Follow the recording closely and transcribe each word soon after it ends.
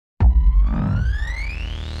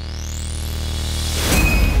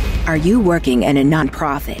Are you working in a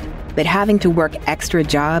nonprofit, but having to work extra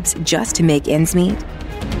jobs just to make ends meet?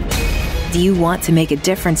 Do you want to make a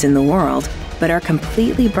difference in the world, but are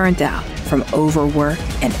completely burnt out from overwork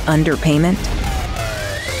and underpayment?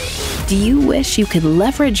 Do you wish you could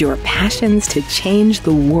leverage your passions to change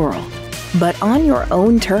the world, but on your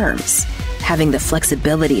own terms, having the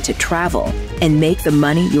flexibility to travel and make the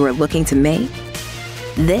money you are looking to make?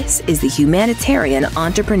 This is the Humanitarian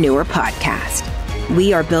Entrepreneur Podcast.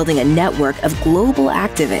 We are building a network of global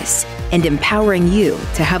activists and empowering you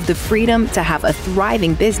to have the freedom to have a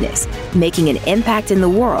thriving business, making an impact in the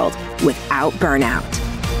world without burnout.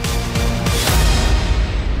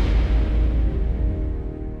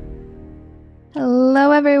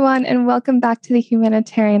 Hello, everyone, and welcome back to the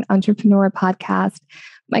Humanitarian Entrepreneur Podcast.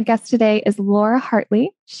 My guest today is Laura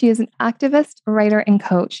Hartley. She is an activist, writer, and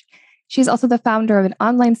coach. She's also the founder of an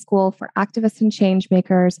online school for activists and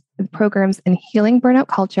changemakers with programs in healing burnout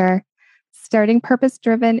culture, starting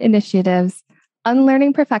purpose-driven initiatives,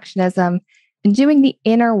 unlearning perfectionism, and doing the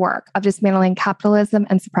inner work of dismantling capitalism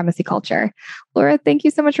and supremacy culture. Laura, thank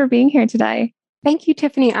you so much for being here today. Thank you,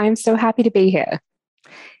 Tiffany. I'm so happy to be here.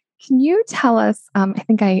 Can you tell us, I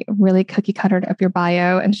think I really cookie cuttered up your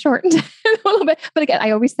bio and shortened it a little bit. But again,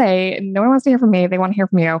 I always say, no one wants to hear from me. They want to hear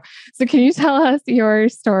from you. So can you tell us your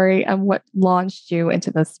story and what launched you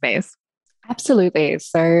into this space? Absolutely.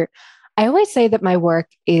 So I always say that my work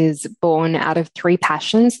is born out of three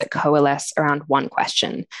passions that coalesce around one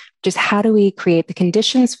question, which is how do we create the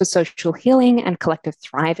conditions for social healing and collective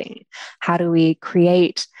thriving? How do we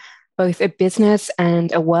create both a business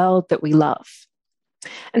and a world that we love?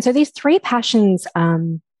 And so these three passions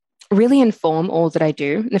really inform all that I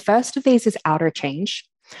do. The first of these is outer change.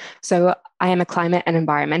 So I am a climate and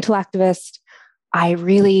environmental activist. I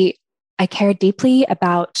care deeply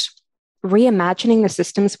about reimagining the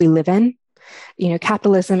systems we live in. You know,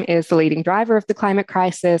 capitalism is the leading driver of the climate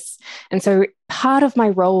crisis. And so part of my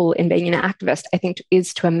role in being an activist, I think,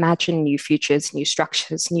 is to imagine new futures, new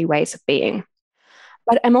structures, new ways of being.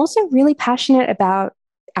 But I'm also really passionate about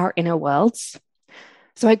our inner worlds.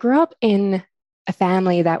 So I grew up in a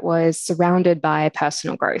family that was surrounded by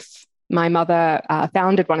personal growth. My mother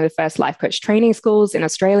founded one of the first life coach training schools in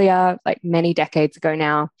Australia, like many decades ago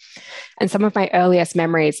now. And some of my earliest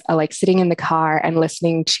memories are like sitting in the car and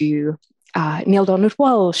listening to Neil Donald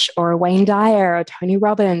Walsh or Wayne Dyer or Tony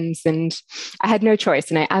Robbins. And I had no choice.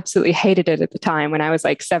 And I absolutely hated it at the time when I was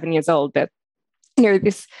like 7 years old. But you know,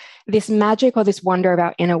 this magic or this wonder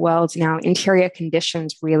about inner worlds and our interior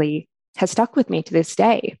conditions really has stuck with me to this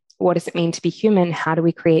day. What does it mean to be human? How do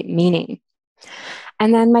we create meaning?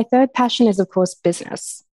 And then my third passion is, of course,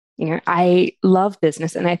 business. You know, I love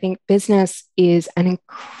business, and I think business is an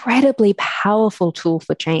incredibly powerful tool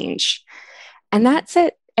for change. And that's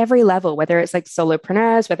at every level, whether it's like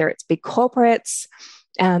solopreneurs, whether it's big corporates,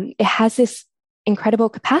 it has this incredible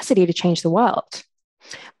capacity to change the world.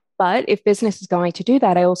 But if business is going to do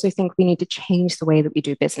that, I also think we need to change the way that we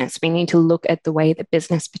do business. We need to look at the way that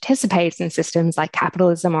business participates in systems like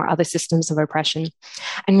capitalism or other systems of oppression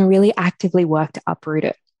and really actively work to uproot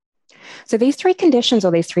it. So these three conditions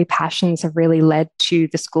or these three passions have really led to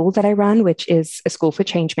the school that I run, which is a school for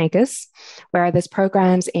changemakers, where there's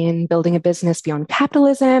programs in building a business beyond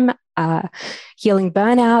capitalism, healing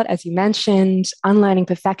burnout, as you mentioned, unlearning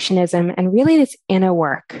perfectionism, and really this inner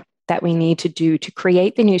work that we need to do to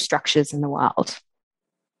create the new structures in the world.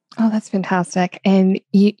 Oh, that's fantastic. And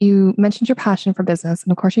you mentioned your passion for business.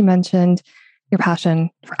 And of course, you mentioned your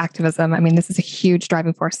passion for activism. I mean, this is a huge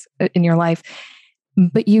driving force in your life.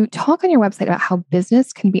 But you talk on your website about how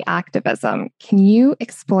business can be activism. Can you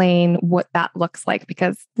explain what that looks like?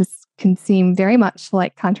 Because this can seem very much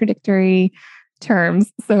like contradictory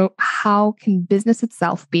terms. So how can business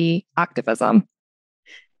itself be activism?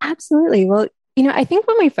 Absolutely. Well, you know, I think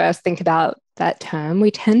when we first think about that term, we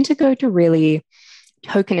tend to go to really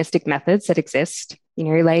tokenistic methods that exist, you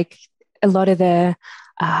know, like a lot of the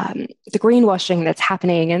greenwashing that's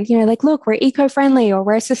happening and, you know, like, look, we're eco-friendly or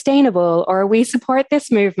we're sustainable or we support this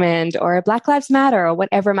movement or Black Lives Matter or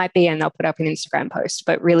whatever it might be. And they'll put up an Instagram post,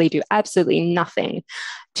 but really do absolutely nothing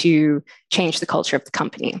to change the culture of the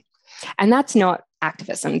company. And that's not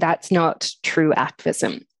activism. That's not true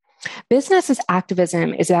activism. Business as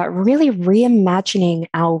activism is about really reimagining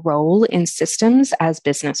our role in systems as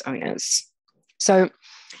business owners. So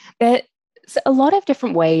there's a lot of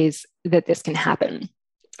different ways that this can happen,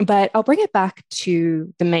 but I'll bring it back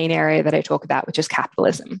to the main area that I talk about, which is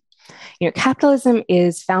capitalism. You know, capitalism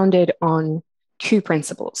is founded on two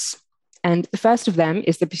principles. And the first of them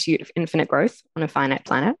is the pursuit of infinite growth on a finite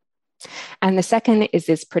planet. And the second is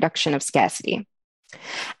this production of scarcity.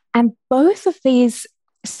 And both of these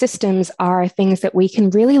systems are things that we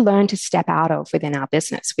can really learn to step out of within our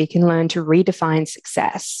business. We can learn to redefine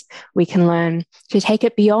success. We can learn to take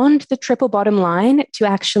it beyond the triple bottom line to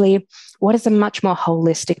actually what is a much more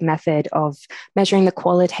holistic method of measuring the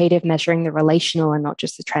qualitative, measuring the relational, and not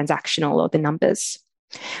just the transactional or the numbers.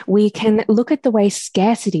 We can look at the way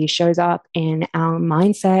scarcity shows up in our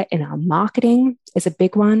mindset, in our marketing is a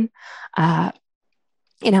big one,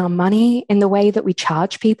 in our money, in the way that we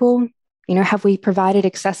charge people. Have we provided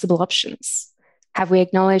accessible options? Have we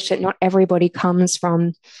acknowledged that not everybody comes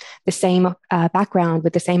from the same background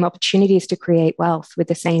with the same opportunities to create wealth, with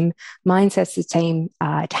the same mindsets, the same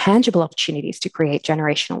tangible opportunities to create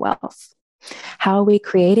generational wealth? How are we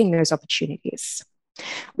creating those opportunities?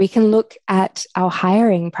 We can look at our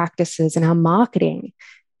hiring practices and our marketing.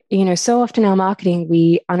 So often our marketing,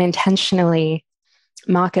 we unintentionally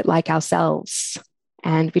market like ourselves,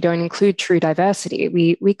 and we don't include true diversity.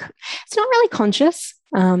 It's not really conscious.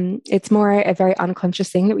 It's more a very unconscious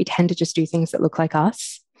thing that we tend to just do things that look like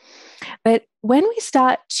us. But when we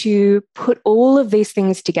start to put all of these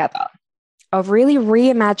things together, of really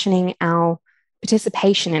reimagining our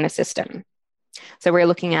participation in a system. So we're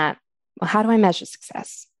looking at, well, how do I measure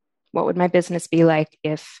success? What would my business be like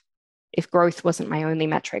if growth wasn't my only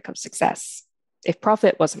metric of success? If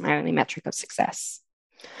profit wasn't my only metric of success?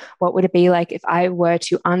 What would it be like if I were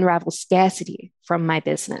to unravel scarcity from my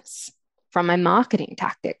business, from my marketing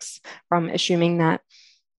tactics, from assuming that,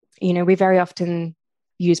 we very often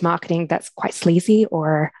use marketing that's quite sleazy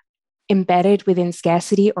or embedded within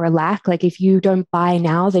scarcity or lack. Like if you don't buy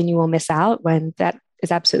now, then you will miss out, when that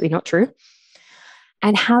is absolutely not true.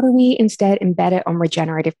 And how do we instead embed it on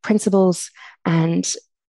regenerative principles and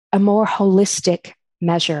a more holistic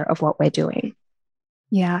measure of what we're doing?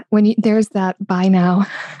 Yeah, there's that buy now.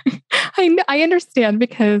 I understand,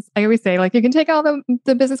 because I always say, like, you can take all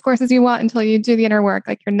the business courses you want until you do the inner work.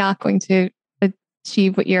 Like, you're not going to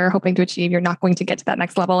achieve what you're hoping to achieve. You're not going to get to that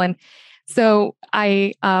next level. And so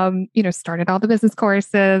I, started all the business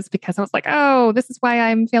courses because I was like, oh, this is why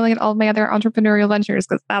I'm failing at all my other entrepreneurial ventures,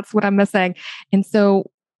 because that's what I'm missing. And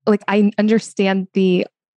so, like, I understand the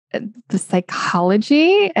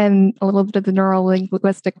psychology and a little bit of the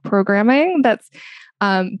neuro-linguistic programming that's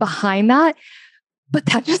behind that, but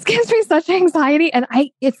that just gives me such anxiety. And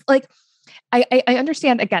I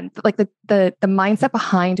understand, again, like the mindset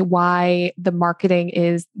behind why the marketing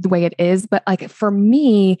is the way it is. But like, for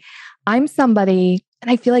me, I'm somebody, and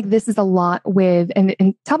I feel like this is a lot with,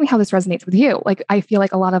 and tell me how this resonates with you. Like, I feel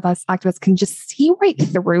like a lot of us activists can just see right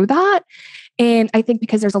through that. And I think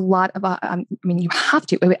because there's a lot of, you have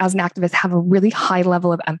to, as an activist, have a really high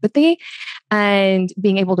level of empathy and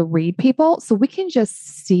being able to read people. So we can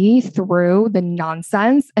just see through the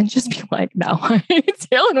nonsense and just be like, no, I ain't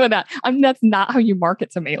dealing with that. That's not how you market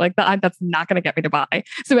to me. Like, that's not going to get me to buy.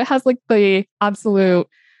 So it has like the absolute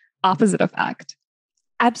opposite effect.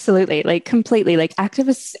 Absolutely, like completely, like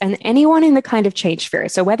activists and anyone in the kind of change sphere.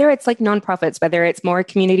 So whether it's like nonprofits, whether it's more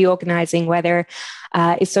community organizing, whether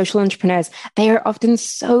it's social entrepreneurs, they are often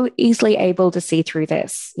so easily able to see through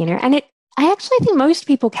this, and I actually think most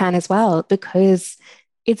people can as well, because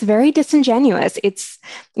it's very disingenuous. It's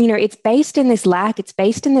based in this lack. It's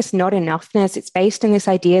based in this not enoughness. It's based in this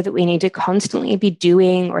idea that we need to constantly be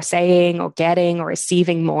doing or saying or getting or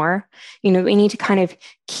receiving more. We need to kind of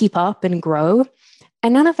keep up and grow.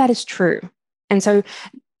 And none of that is true. And so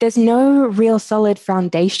there's no real solid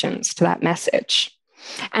foundations to that message.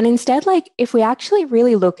 And instead, like, if we actually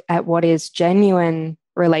really look at what is genuine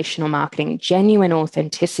relational marketing, genuine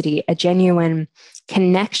authenticity, a genuine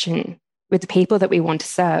connection with the people that we want to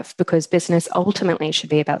serve, because business ultimately should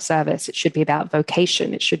be about service. It should be about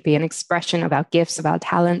vocation. It should be an expression of our gifts, of our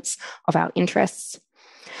talents, of our interests.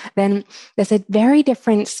 Then there's a very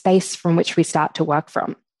different space from which we start to work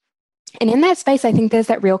from. And in that space, I think there's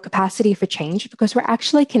that real capacity for change, because we're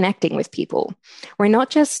actually connecting with people. We're not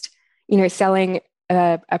just, selling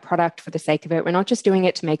a product for the sake of it. We're not just doing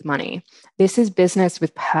it to make money. This is business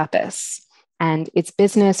with purpose. And it's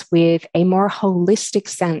business with a more holistic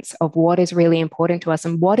sense of what is really important to us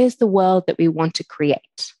and what is the world that we want to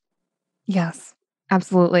create. Yes,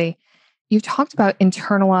 absolutely. You've talked about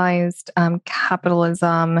internalized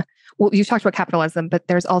capitalism. Well, you talked about capitalism, but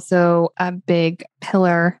there's also a big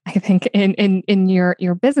pillar, I think, in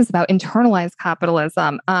your business about internalized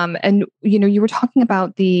capitalism. And you were talking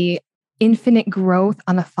about the infinite growth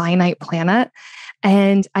on a finite planet,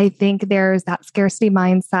 and I think there's that scarcity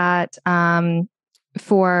mindset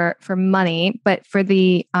for money, but for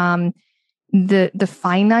the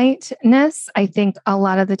finiteness. I think a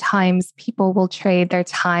lot of the times people will trade their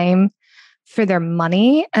time for their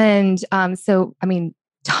money, and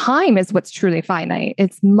time is what's truly finite.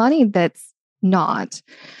 It's money that's not.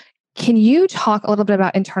 Can you talk a little bit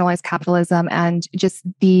about internalized capitalism and just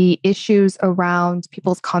the issues around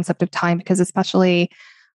people's concept of time? Because especially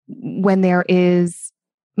when there is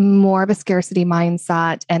more of a scarcity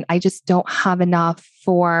mindset and I just don't have enough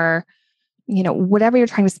for, whatever you're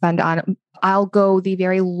trying to spend on, I'll go the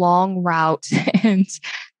very long route and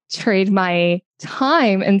trade my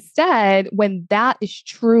time instead, when that is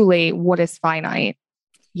truly what is finite.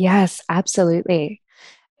 Yes, absolutely.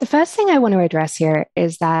 The first thing I want to address here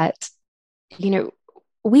is that,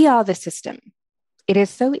 we are the system. It is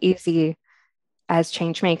so easy as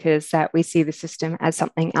change makers that we see the system as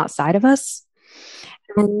something outside of us.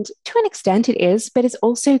 And to an extent it is, but it's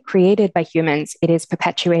also created by humans. It is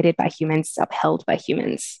perpetuated by humans, it's upheld by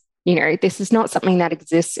humans. This is not something that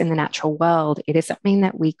exists in the natural world. It is something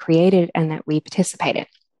that we created and that we participate in.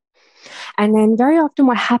 And then very often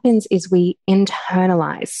what happens is we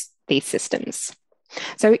internalize these systems.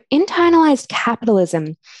 So internalized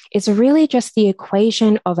capitalism is really just the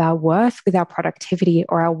equation of our worth with our productivity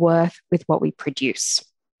or our worth with what we produce.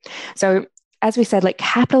 So as we said, like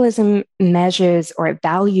capitalism measures or it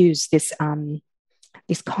values this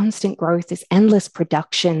constant growth, this endless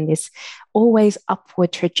production, this always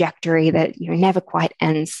upward trajectory that never quite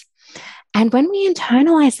ends. And when we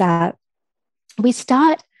internalize that, we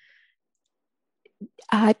start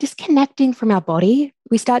disconnecting from our body.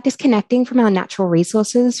 We start disconnecting from our natural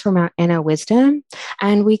resources, from our inner wisdom,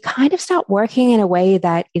 and we kind of start working in a way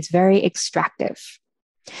that is very extractive.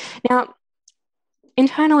 Now,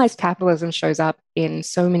 internalized capitalism shows up in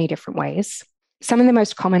so many different ways. Some of the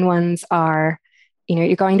most common ones are,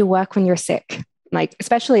 you're going to work when you're sick. Like,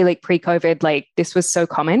 especially like pre-COVID, like this was so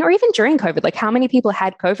common, or even during COVID, like how many people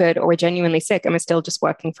had COVID or were genuinely sick and were still just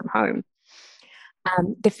working from home?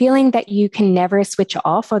 The feeling that you can never switch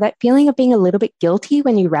off, or that feeling of being a little bit guilty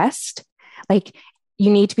when you rest, like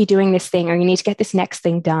you need to be doing this thing or you need to get this next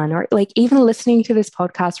thing done, or like even listening to this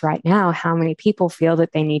podcast right now, how many people feel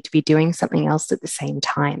that they need to be doing something else at the same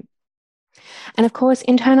time? And of course,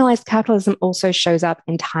 internalized capitalism also shows up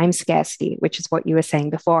in time scarcity, which is what you were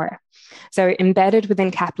saying before. So embedded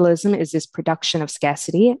within capitalism is this production of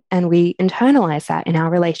scarcity, and we internalize that in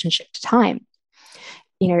our relationship to time.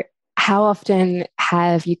 How often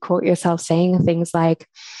have you caught yourself saying things like,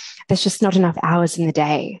 there's just not enough hours in the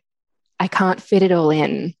day. I can't fit it all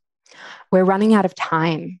in. We're running out of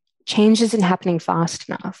time. Change isn't happening fast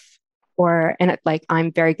enough.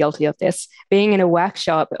 I'm very guilty of this, being in a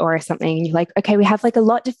workshop or something, and you're like, okay, we have like a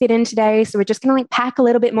lot to fit in today. So we're just going to like pack a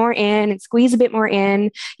little bit more in and squeeze a bit more in.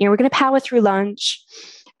 We're going to power through lunch.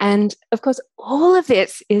 And of course, all of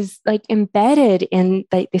this is like embedded in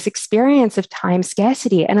like this experience of time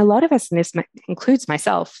scarcity. And a lot of us, and this includes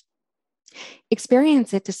myself,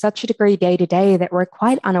 experience it to such a degree day to day that we're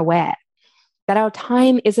quite unaware that our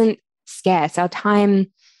time isn't scarce. Our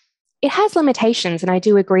time, it has limitations. And I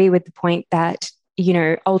do agree with the point that,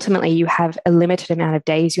 ultimately you have a limited amount of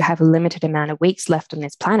days, you have a limited amount of weeks left on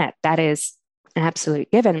this planet. That is an absolute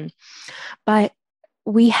given. But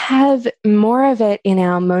we have more of it in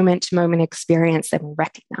our moment-to-moment experience than we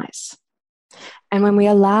recognize. And when we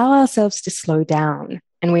allow ourselves to slow down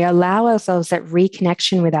and we allow ourselves that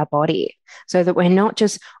reconnection with our body, so that we're not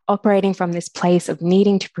just operating from this place of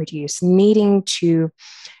needing to produce, needing to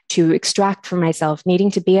extract from myself, needing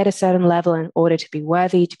to be at a certain level in order to be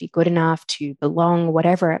worthy, to be good enough, to belong,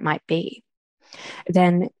 whatever it might be,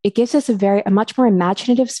 then it gives us a much more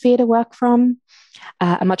imaginative sphere to work from,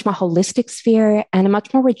 a much more holistic sphere, and a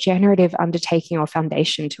much more regenerative undertaking or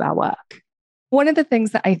foundation to our work. One of the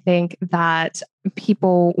things that I think that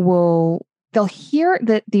people they'll hear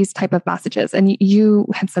that these type of messages, and you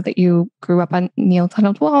had said that you grew up on Neil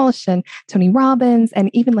Donald Walsh and Tony Robbins, and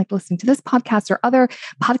even like listening to this podcast or other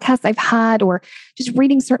podcasts I've had, or just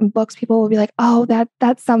reading certain books, people will be like, oh,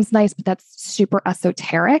 that sounds nice, but that's super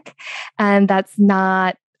esoteric. And that's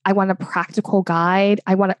not, I want a practical guide.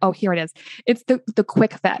 Here it is. It's the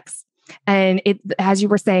quick fix. And as you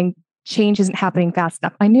were saying, change isn't happening fast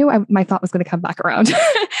enough. I knew my thought was going to come back around,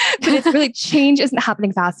 but it's really change isn't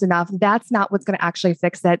happening fast enough. That's not what's going to actually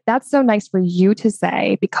fix it. That's so nice for you to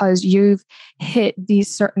say because you've hit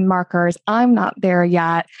these certain markers. I'm not there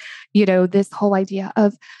yet. This whole idea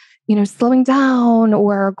of, slowing down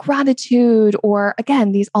or gratitude, or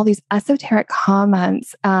again, all these esoteric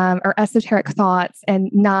comments or esoteric thoughts, and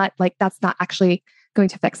not like that's not actually going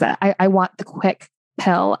to fix it. I want the quick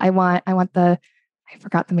pill. I want I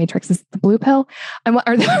forgot the Matrix is the blue pill. I want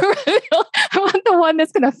the one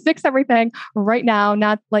that's going to fix everything right now,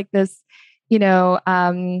 not like this,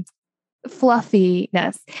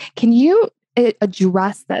 fluffiness. Can you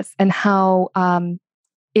address this and how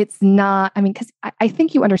it's not, I mean, because I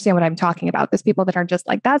think you understand what I'm talking about. There's people that are just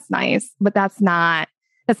like, that's nice, but that's not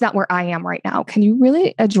where I am right now. Can you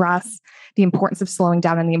really address the importance of slowing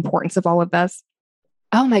down and the importance of all of this?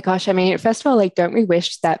 Oh my gosh. I mean, first of all, like, don't we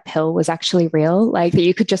wish that pill was actually real? Like that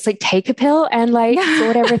you could just like take a pill and like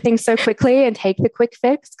sort everything so quickly and take the quick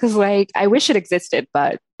fix? Because like, I wish it existed,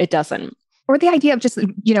 but it doesn't. Or the idea of just,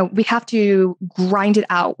 we have to grind it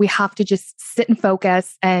out. We have to just sit and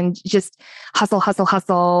focus and just hustle,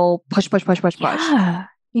 push. Yeah.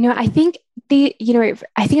 I think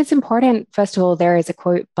I think it's important. First of all, there is a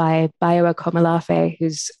quote by Bayo Akomolafe,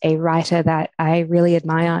 who's a writer that I really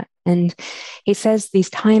admire. And he says, these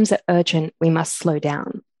times are urgent, we must slow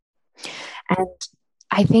down. And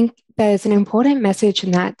I think there's an important message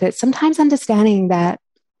in that sometimes understanding that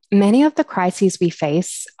many of the crises we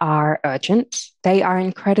face are urgent. They are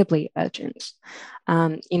incredibly urgent.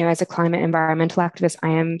 As a climate environmental activist, I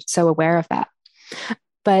am so aware of that.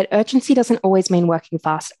 But urgency doesn't always mean working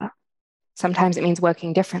faster. Sometimes it means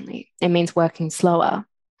working differently. It means working slower.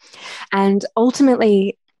 And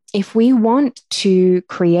ultimately, if we want to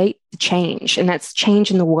create the change, and that's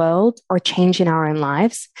change in the world or change in our own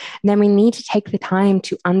lives, then we need to take the time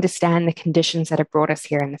to understand the conditions that have brought us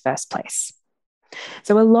here in the first place.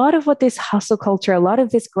 So a lot of what this hustle culture, a lot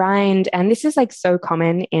of this grind, and this is like so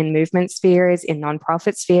common in movement spheres, in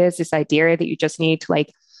nonprofit spheres, this idea that you just need to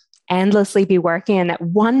like endlessly be working and that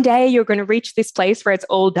one day you're going to reach this place where it's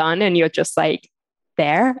all done and you're just like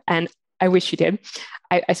there. And I wish you did.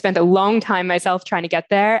 I spent a long time myself trying to get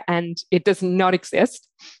there and it does not exist.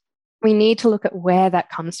 We need to look at where that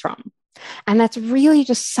comes from. And that's really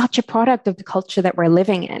just such a product of the culture that we're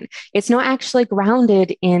living in. It's not actually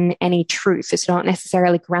grounded in any truth. It's not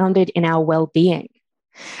necessarily grounded in our well-being.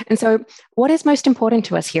 And so what is most important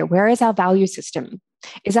to us here? Where is our value system?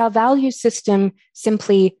 Is our value system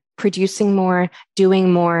simply producing more,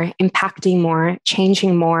 doing more, impacting more,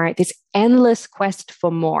 changing more, this endless quest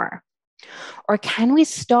for more? Or can we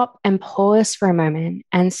stop and pause for a moment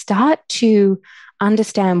and start to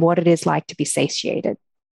understand what it is like to be satiated,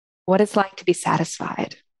 what it's like to be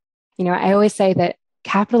satisfied? I always say that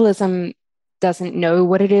capitalism doesn't know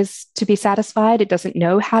what it is to be satisfied. It doesn't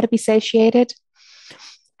know how to be satiated.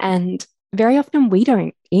 And very often we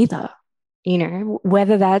don't either.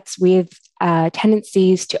 Whether that's with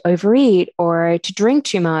tendencies to overeat or to drink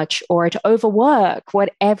too much or to overwork,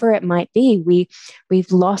 whatever it might be,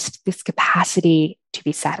 we've lost this capacity to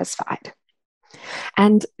be satisfied.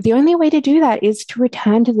 And the only way to do that is to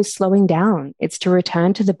return to the slowing down. It's to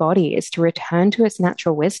return to the body. It's to return to its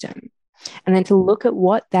natural wisdom. And then to look at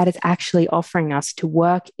what that is actually offering us to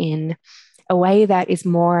work in a way that is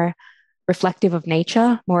more reflective of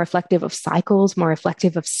nature, more reflective of cycles, more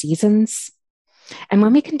reflective of seasons. And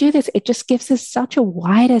when we can do this, it just gives us such a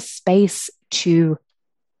wider space to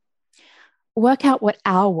work out what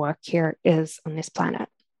our work here is on this planet.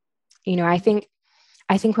 I think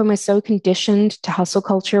when we're so conditioned to hustle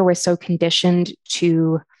culture, we're so conditioned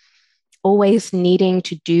to always needing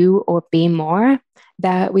to do or be more,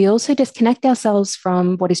 that we also disconnect ourselves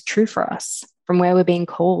from what is true for us, from where we're being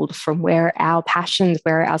called, from where our passions,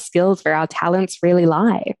 where our skills, where our talents really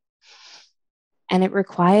lie. And it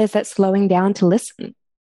requires that slowing down to listen.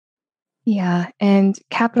 Yeah. And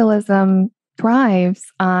capitalism thrives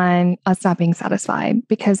on us not being satisfied,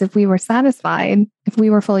 because if we were satisfied, if we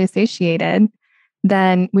were fully satiated,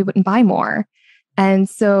 then we wouldn't buy more. And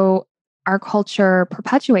so our culture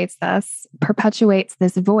perpetuates this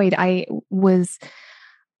void. I was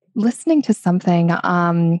listening to something,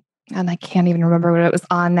 and I can't even remember what it was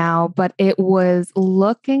on now, but it was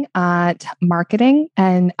looking at marketing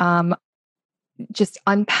and just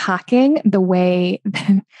unpacking the way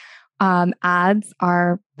that ads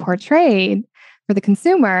are portrayed for the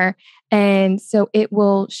consumer. And so it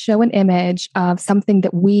will show an image of something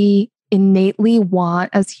that we innately want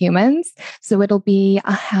as humans. So it'll be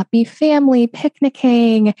a happy family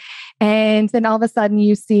picnicking. And then all of a sudden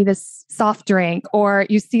you see this soft drink, or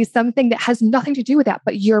you see something that has nothing to do with that,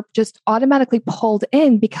 but you're just automatically pulled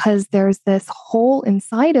in because there's this hole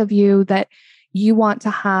inside of you that you want to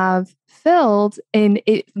have filled in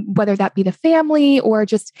it, whether that be the family or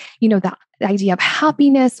just, the idea of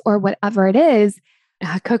happiness or whatever it is.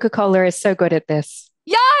 Coca-Cola is so good at this.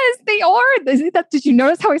 Yes, they are. Did you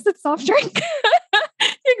notice how I said soft drink?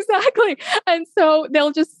 Exactly. And so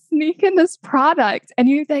they'll just sneak in this product and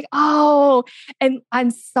you think, oh, and on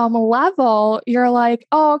some level, you're like,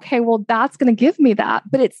 oh, okay, well, that's going to give me that.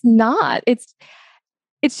 But it's not. It's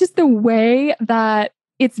just the way that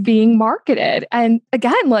it's being marketed. And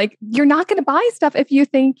again, like, you're not going to buy stuff if you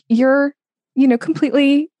think you're,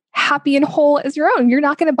 completely happy and whole as your own. You're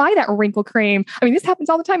not going to buy that wrinkle cream. I mean, this happens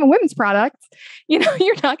all the time in women's products. You're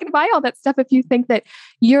not going to buy all that stuff if you think that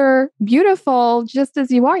you're beautiful just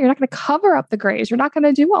as you are. You're not going to cover up the grays. You're not going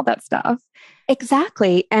to do all that stuff.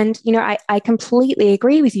 Exactly. And, I completely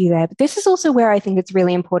agree with you there. But this is also where I think it's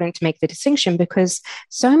really important to make the distinction, because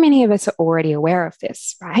so many of us are already aware of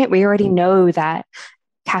this, right? We already know that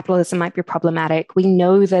capitalism might be problematic. We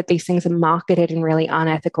know that these things are marketed in really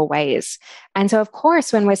unethical ways. And so, of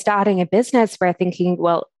course, when we're starting a business, we're thinking,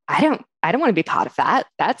 well, I don't want to be part of that.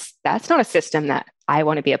 That's not a system that I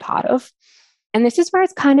want to be a part of. And this is where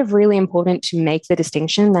it's kind of really important to make the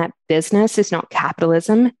distinction that business is not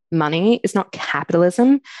capitalism. Money is not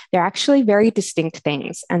capitalism. They're actually very distinct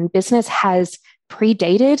things. And business has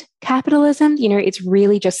predated capitalism. It's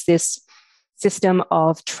really just this system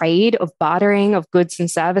of trade, of bartering, of goods and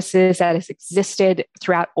services that has existed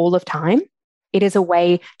throughout all of time. It is a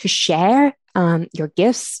way to share your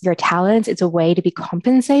gifts, your talents. It's a way to be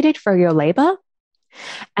compensated for your labor.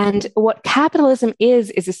 And what capitalism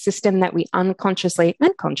is a system that we unconsciously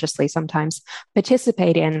and consciously sometimes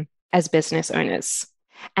participate in as business owners.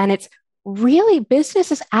 And it's really, business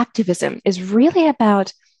as activism is really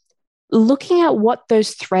about looking at what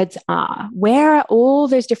those threads are. Where are all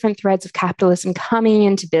those different threads of capitalism coming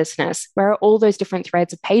into business? Where are all those different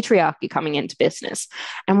threads of patriarchy coming into business?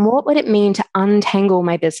 And what would it mean to untangle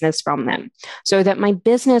my business from them so that my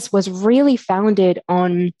business was really founded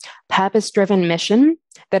on purpose-driven mission,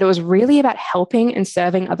 that it was really about helping and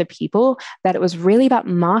serving other people, that it was really about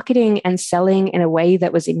marketing and selling in a way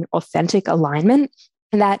that was in authentic alignment,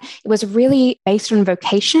 and that it was really based on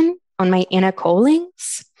vocation, on my inner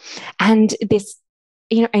callings, and this,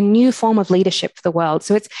 a new form of leadership for the world.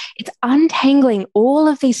 So it's untangling all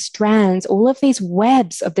of these strands, all of these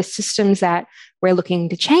webs of the systems that we're looking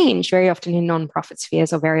to change, very often in nonprofit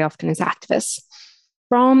spheres or very often as activists,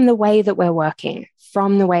 from the way that we're working,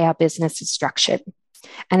 from the way our business is structured.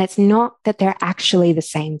 And it's not that they're actually the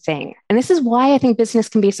same thing. And this is why I think business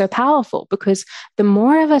can be so powerful, because the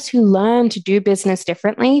more of us who learn to do business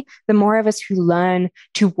differently, the more of us who learn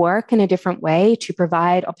to work in a different way, to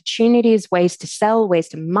provide opportunities, ways to sell, ways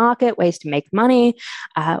to market, ways to make money,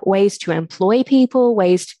 ways to employ people,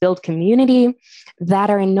 ways to build community that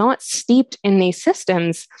are not steeped in these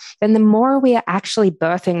systems, then the more we are actually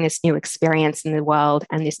birthing this new experience in the world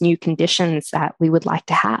and these new conditions that we would like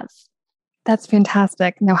to have. That's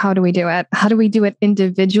fantastic. Now, how do we do it? How do we do it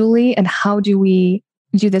individually? And how do we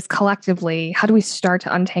do this collectively? How do we start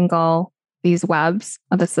to untangle these webs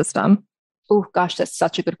of the system? Oh, gosh, that's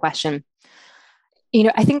such a good question.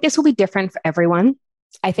 I think this will be different for everyone.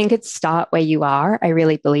 I think it's start where you are. I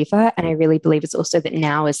really believe that. And I really believe it's also that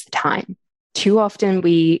now is the time. Too often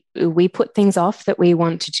we put things off that we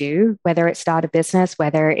want to do, whether it's start a business,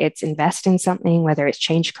 whether it's invest in something, whether it's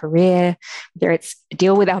change career, whether it's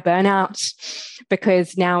deal with our burnout,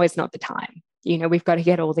 because now is not the time. We've got to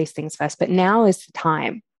get all these things first, but now is the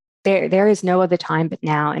time. There is no other time but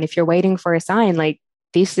now. And if you're waiting for a sign,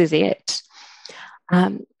 this is it.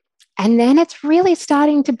 And then it's really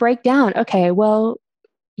starting to break down. Okay, well,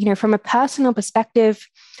 from a personal perspective,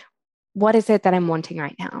 what is it that I'm wanting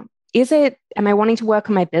right now? Am I wanting to work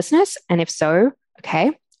on my business? And if so,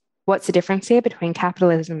 okay, what's the difference here between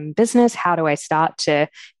capitalism and business? How do I start to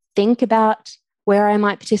think about where I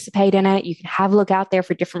might participate in it? You can have a look out there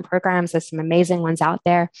for different programs. There's some amazing ones out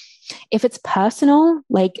there. If it's personal,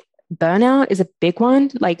 burnout is a big one,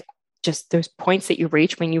 just those points that you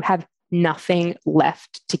reach when you have nothing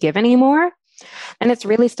left to give anymore. And it's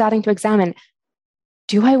really starting to examine,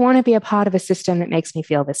 do I want to be a part of a system that makes me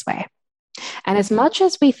feel this way? And as much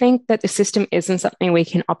as we think that the system isn't something we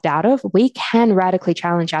can opt out of, we can radically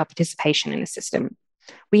challenge our participation in the system.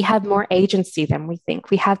 We have more agency than we think.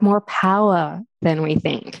 We have more power than we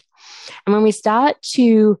think. And when we start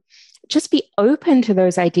to just be open to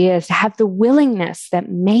those ideas, to have the willingness that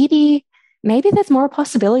maybe there's more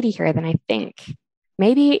possibility here than I think.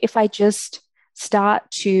 Maybe if I just start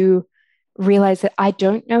to realize that I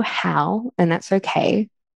don't know how, and that's okay,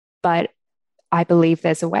 but I believe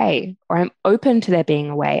there's a way, or I'm open to there being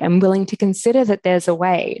a way. I'm willing to consider that there's a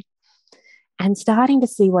way, and starting to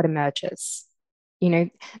see what emerges.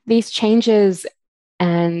 These changes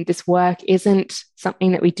and this work isn't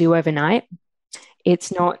something that we do overnight. It's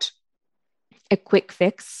not a quick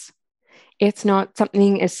fix. It's not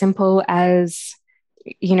something as simple as,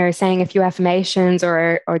 saying a few affirmations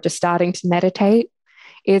or just starting to meditate.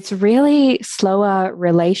 It's really slower,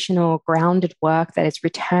 relational, grounded work that is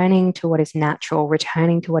returning to what is natural,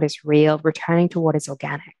 returning to what is real, returning to what is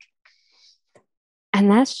organic.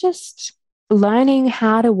 And that's just learning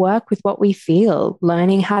how to work with what we feel,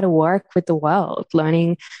 learning how to work with the world,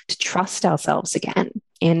 learning to trust ourselves again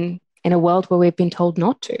in a world where we've been told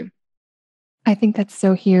not to. I think that's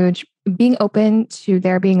so huge. Being open to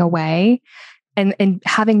there being a way and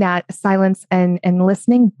having that silence and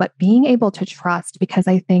listening, but being able to trust, because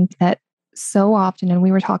I think that so often, and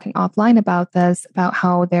we were talking offline about this, about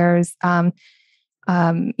how there's, I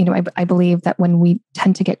believe that when we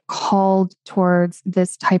tend to get called towards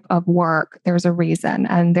this type of work, there's a reason,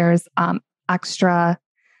 and there's extra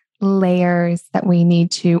layers that we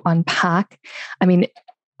need to unpack. I mean,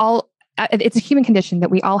 it's a human condition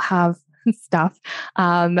that we all have stuff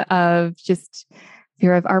of just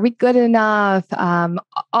fear of, are we good enough?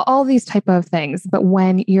 All these type of things. But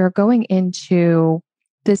when you're going into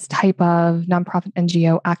this type of nonprofit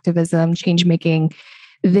NGO activism, change making,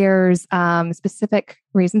 there's specific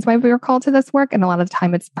reasons why we were called to this work. And a lot of the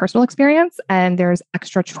time it's personal experience and there's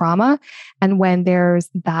extra trauma. And when there's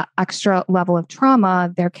that extra level of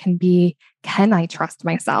trauma, there can be, can I trust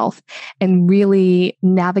myself? And really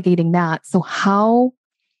navigating that. So how,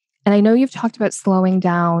 and I know you've talked about slowing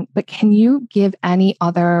down, but can you give any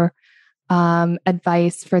other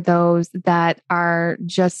advice for those that are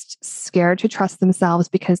just scared to trust themselves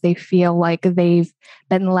because they feel like they've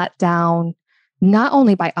been let down, not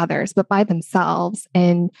only by others, but by themselves?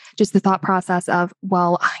 And just the thought process of,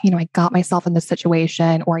 well, I got myself in this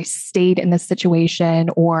situation, or I stayed in this situation,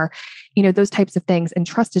 or, those types of things. And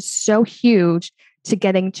trust is so huge to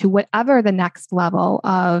getting to whatever the next level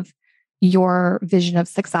of your vision of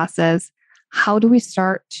success is. How do we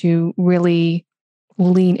start to really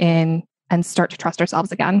lean in and start to trust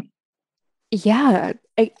ourselves again? Yeah,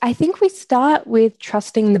 I think we start with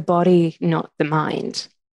trusting the body, not the mind.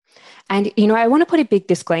 And, I want to put a big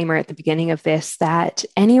disclaimer at the beginning of this, that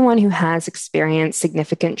anyone who has experienced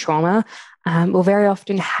significant trauma will very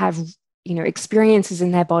often have, experiences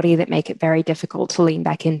in their body that make it very difficult to lean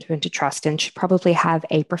back into and to trust, and should probably have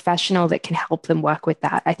a professional that can help them work with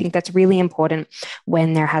that. I think that's really important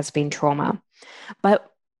when there has been trauma. But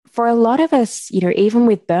for a lot of us, even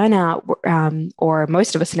with burnout, or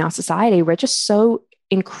most of us in our society, we're just so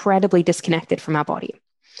incredibly disconnected from our body.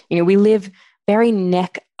 We live very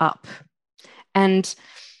neck up. And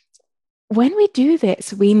when we do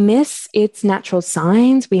this, we miss its natural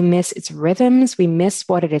signs, we miss its rhythms, we miss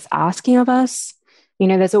what it is asking of us.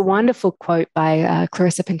 There's a wonderful quote by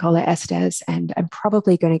Clarissa Pinkola Estes, and I'm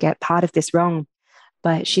probably going to get part of this wrong,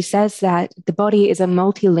 but she says that the body is a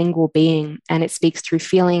multilingual being, and it speaks through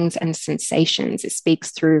feelings and sensations. It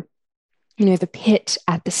speaks through the pit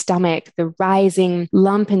at the stomach, the rising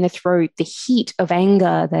lump in the throat, the heat of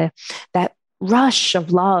anger, that rush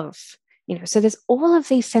of love. So there's all of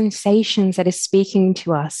these sensations that is speaking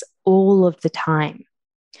to us all of the time.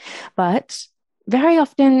 But very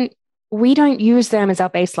often we don't use them as our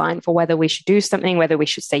baseline for whether we should do something, whether we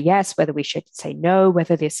should say yes, whether we should say no,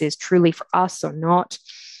 whether this is truly for us or not.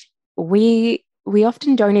 We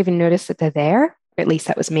often don't even notice that they're there. Or at least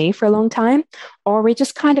that was me for a long time. Or we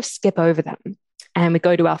just kind of skip over them and we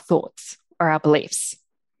go to our thoughts or our beliefs.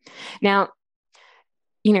 Now,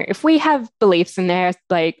 if we have beliefs in there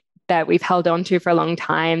like that we've held on to for a long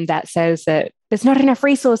time that says that there's not enough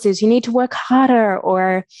resources, you need to work harder,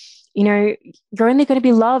 or, you're only going to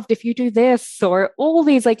be loved if you do this, or all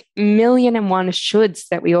these like million and one shoulds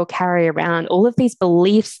that we all carry around, all of these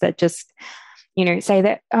beliefs that just, say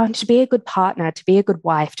that to be a good partner, to be a good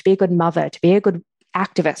wife, to be a good mother, to be a good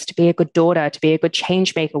activist, to be a good daughter, to be a good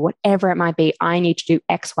change maker, whatever it might be, I need to do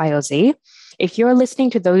X, Y, or Z. If you're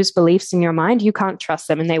listening to those beliefs in your mind, you can't trust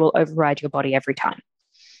them and they will override your body every time.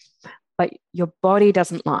 But your body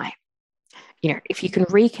doesn't lie. If you can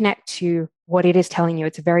reconnect to what it is telling you,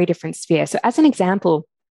 it's a very different sphere. So as an example,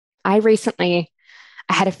 I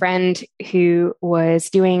had a friend who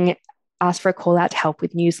was asked for a call out to help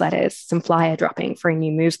with newsletters, some flyer dropping for a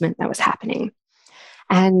new movement that was happening.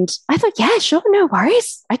 And I thought, yeah, sure, no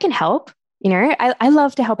worries. I can help. I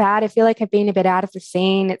love to help out. I feel like I've been a bit out of the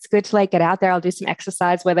scene. It's good to get out there. I'll do some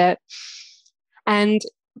exercise with it. And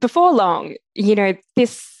before long,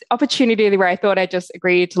 this opportunity where I thought I just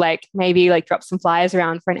agreed to maybe drop some flyers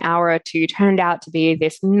around for an hour or two turned out to be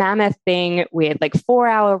this mammoth thing with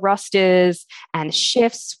 4-hour rosters and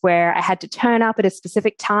shifts where I had to turn up at a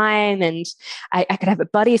specific time, and I could have a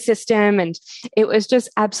buddy system, and it was just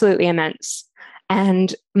absolutely immense.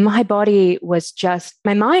 And my body was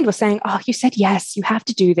my mind was saying, oh, you said yes, you have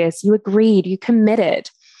to do this, you agreed, you committed,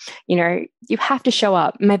 you have to show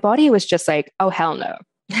up. My body was just like, oh, hell no.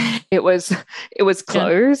 It was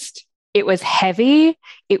closed. Yeah. It was heavy.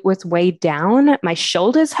 It was weighed down. My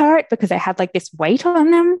shoulders hurt because I had this weight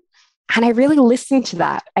on them. And I really listened to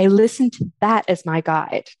that. I listened to that as my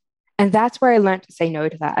guide. And that's where I learned to say no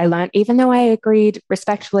to that. I learned, even though I agreed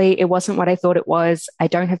respectfully, it wasn't what I thought it was, I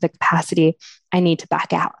don't have the capacity, I need to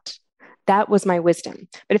back out. That was my wisdom.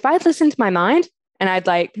 But if I'd listened to my mind and I'd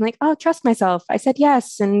been like, oh, trust myself. I said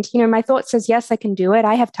yes. And, my thought says, yes, I can do it.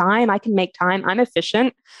 I have time. I can make time. I'm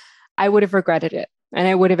efficient. I would have regretted it. And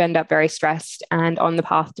I would have ended up very stressed and on the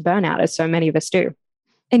path to burnout, as so many of us do.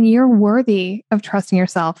 And you're worthy of trusting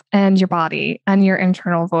yourself and your body and your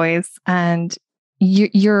internal voice. And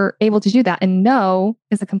you're able to do that. And no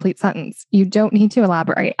is a complete sentence. You don't need to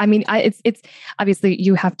elaborate. I mean, it's obviously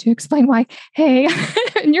you have to explain why. Hey,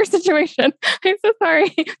 in your situation, I'm so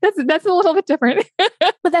sorry. That's a little bit different.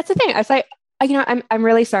 But that's the thing. I was like, I'm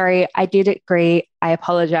really sorry. I did agree. I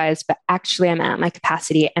apologize, but actually I'm at my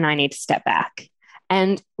capacity and I need to step back.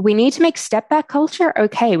 And we need to make step back culture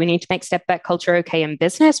okay. We need to make step back culture okay in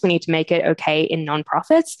business. We need to make it okay in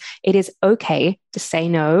nonprofits. It is okay to say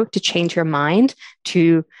no, to change your mind,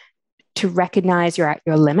 to recognize you're at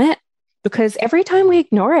your limit. Because every time we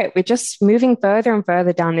ignore it, we're just moving further and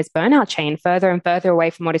further down this burnout chain, further and further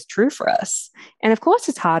away from what is true for us. And of course,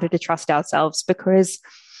 it's harder to trust ourselves because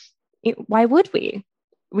why would we?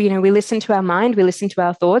 We listened to our mind, we listened to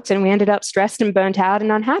our thoughts, and we ended up stressed and burnt out and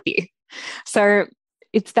unhappy. So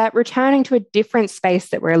it's that returning to a different space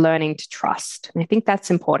that we're learning to trust. And I think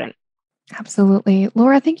that's important. Absolutely.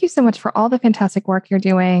 Laura, thank you so much for all the fantastic work you're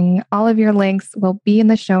doing. All of your links will be in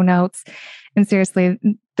the show notes. And seriously,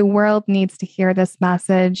 the world needs to hear this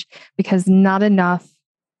message because not enough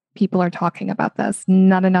people are talking about this.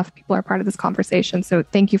 Not enough people are part of this conversation. So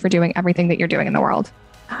thank you for doing everything that you're doing in the world.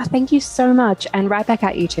 Thank you so much. And right back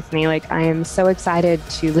at you, Tiffany. I am so excited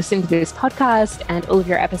to listen to this podcast and all of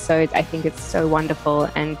your episodes. I think it's so wonderful.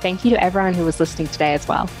 And thank you to everyone who was listening today as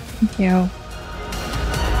well. Thank you.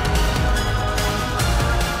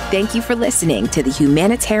 Thank you for listening to the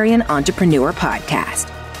Humanitarian Entrepreneur Podcast.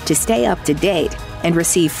 To stay up to date and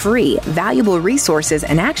receive free, valuable resources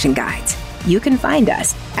and action guides, you can find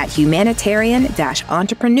us at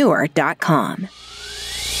humanitarian-entrepreneur.com.